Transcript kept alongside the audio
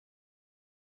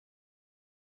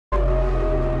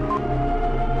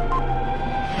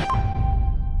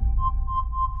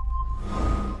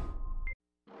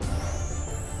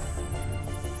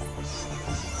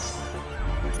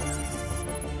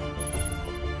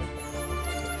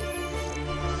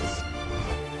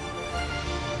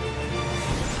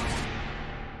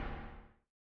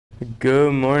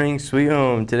Good morning, Sweet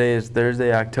Home. Today is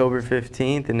Thursday, October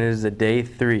 15th, and it is a day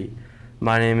 3.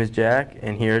 My name is Jack,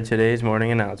 and here are today's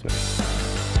morning announcements.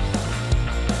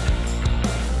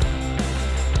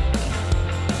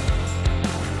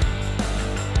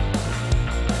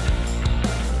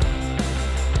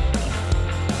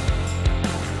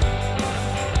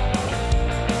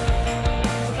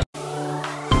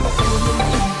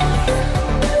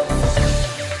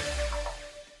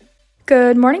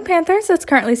 Good morning, Panthers. It's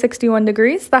currently 61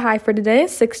 degrees. The high for today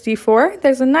is 64.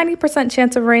 There's a 90%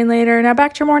 chance of rain later. Now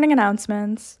back to your morning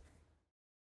announcements.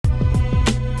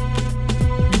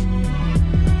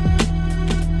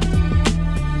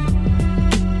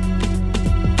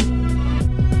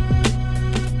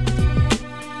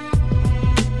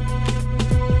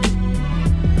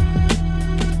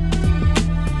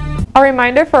 A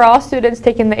reminder for all students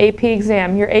taking the AP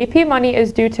exam, your AP money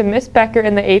is due to Ms. Becker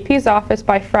in the AP's office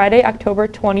by Friday, October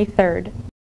 23rd.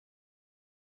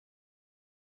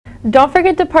 Don't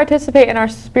forget to participate in our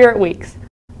Spirit Weeks.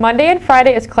 Monday and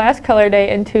Friday is Class Color Day,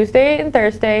 and Tuesday and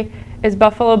Thursday is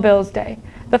Buffalo Bills Day.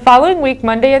 The following week,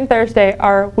 Monday and Thursday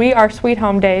are We Are Sweet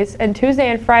Home Days, and Tuesday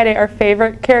and Friday are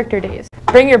Favorite Character Days.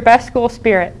 Bring your best school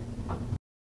spirit.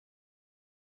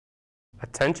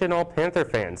 Attention all Panther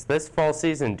fans, this fall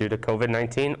season due to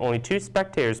COVID-19, only 2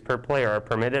 spectators per player are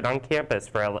permitted on campus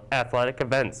for athletic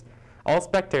events. All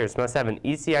spectators must have an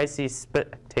ECIC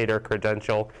spectator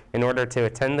credential in order to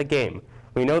attend the game.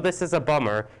 We know this is a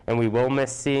bummer, and we will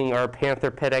miss seeing our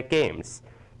Panther pit at games.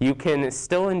 You can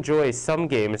still enjoy some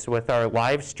games with our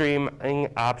live streaming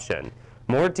option.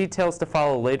 More details to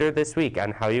follow later this week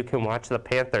on how you can watch the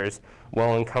Panthers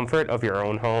while in comfort of your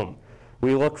own home.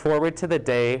 We look forward to the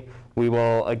day we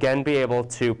will again be able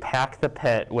to pack the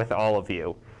pit with all of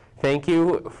you. Thank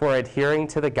you for adhering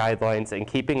to the guidelines and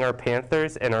keeping our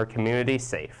Panthers and our community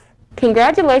safe.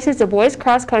 Congratulations to boys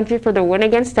cross country for the win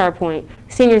against Starpoint.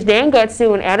 Seniors Dan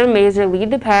Gutsu and Adam Mazer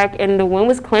lead the pack, and the win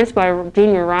was clinched by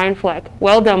junior Ryan Fleck.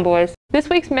 Well done, boys. This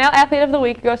week's Male Athlete of the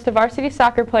Week goes to varsity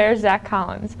soccer player Zach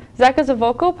Collins. Zach is a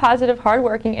vocal, positive,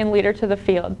 hardworking, and leader to the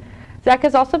field. Zach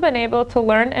has also been able to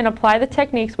learn and apply the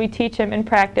techniques we teach him in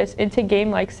practice into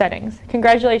game-like settings.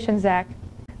 Congratulations, Zach.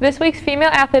 This week's Female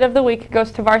Athlete of the Week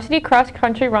goes to varsity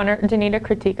cross-country runner Danita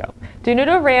Critico.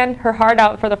 Danuta ran her heart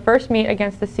out for the first meet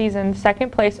against the season's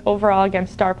second place overall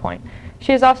against Starpoint.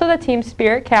 She is also the team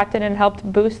spirit captain and helped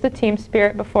boost the team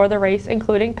spirit before the race,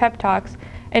 including pep talks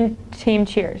and team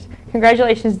cheers.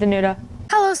 Congratulations, Danuta.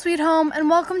 Hello, Sweet Home, and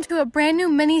welcome to a brand new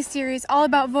mini-series all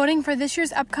about voting for this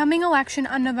year's upcoming election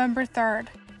on November 3rd.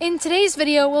 In today's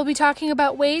video, we'll be talking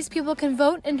about ways people can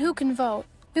vote and who can vote.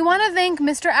 We want to thank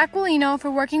Mr. Aquilino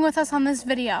for working with us on this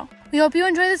video. We hope you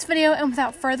enjoy this video, and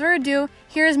without further ado,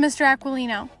 here is Mr.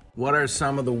 Aquilino. What are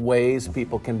some of the ways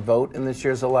people can vote in this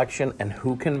year's election and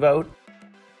who can vote?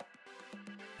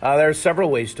 There are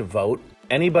several ways to vote.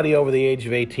 Anybody over the age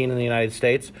of 18 in the United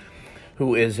States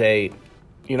who is a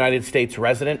United States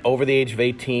resident over the age of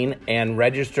 18 and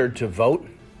registered to vote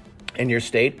in your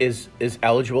state is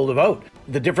eligible to vote.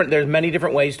 There's many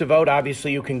different ways to vote.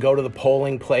 Obviously, you can go to the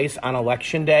polling place on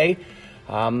election day.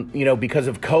 Because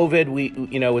of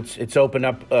COVID, it's opened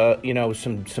up,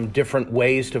 some different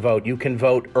ways to vote. You can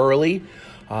vote early.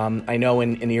 I know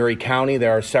in Erie County,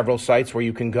 there are several sites where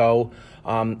you can go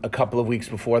a couple of weeks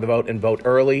before the vote and vote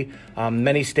early.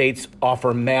 Many states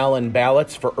offer mail-in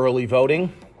ballots for early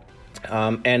voting.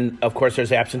 And of course,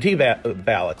 there's absentee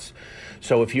ballots.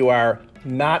 So if you are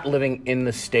not living in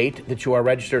the state that you are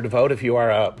registered to vote, if you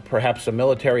are perhaps a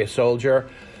military, a soldier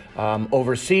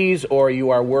overseas, or you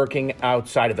are working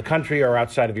outside of the country or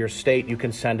outside of your state, you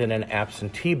can send in an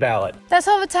absentee ballot. That's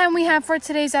all the time we have for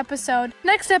today's episode.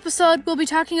 Next episode, we'll be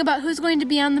talking about who's going to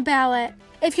be on the ballot.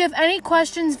 If you have any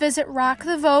questions, visit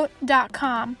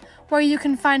rockthevote.com, where you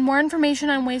can find more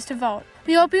information on ways to vote.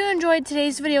 We hope you enjoyed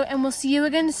today's video, and we'll see you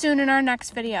again soon in our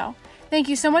next video. Thank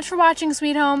you so much for watching,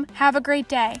 Sweet Home. Have a great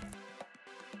day.